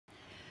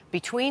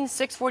between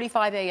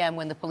 6:45 a.m.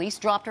 when the police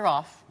dropped her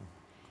off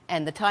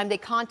and the time they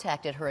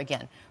contacted her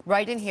again.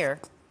 Right in here,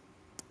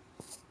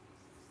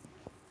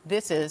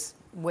 this is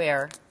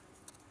where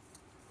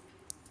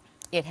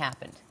it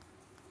happened.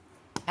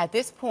 At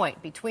this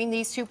point, between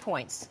these 2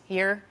 points,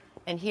 here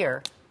and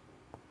here,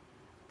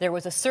 there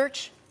was a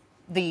search.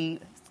 The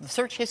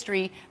search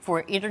history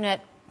for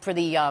internet, for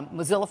the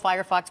Mozilla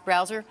Firefox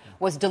browser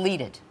was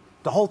deleted.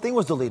 The whole thing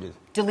was deleted?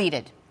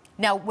 Deleted.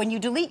 Now, when you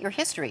delete your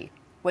history,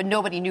 what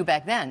nobody knew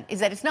back then is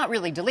that it's not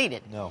really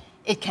deleted. No.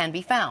 It can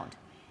be found.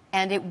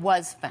 And it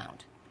was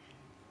found.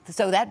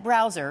 So that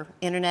browser,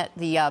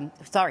 Mozilla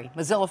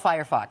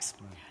Firefox,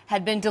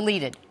 had been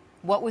deleted.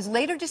 What was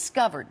later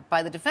discovered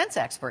by the defense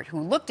expert who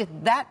looked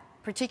at that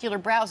particular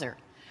browser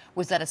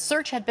was that a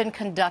search had been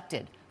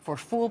conducted for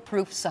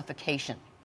foolproof suffocation.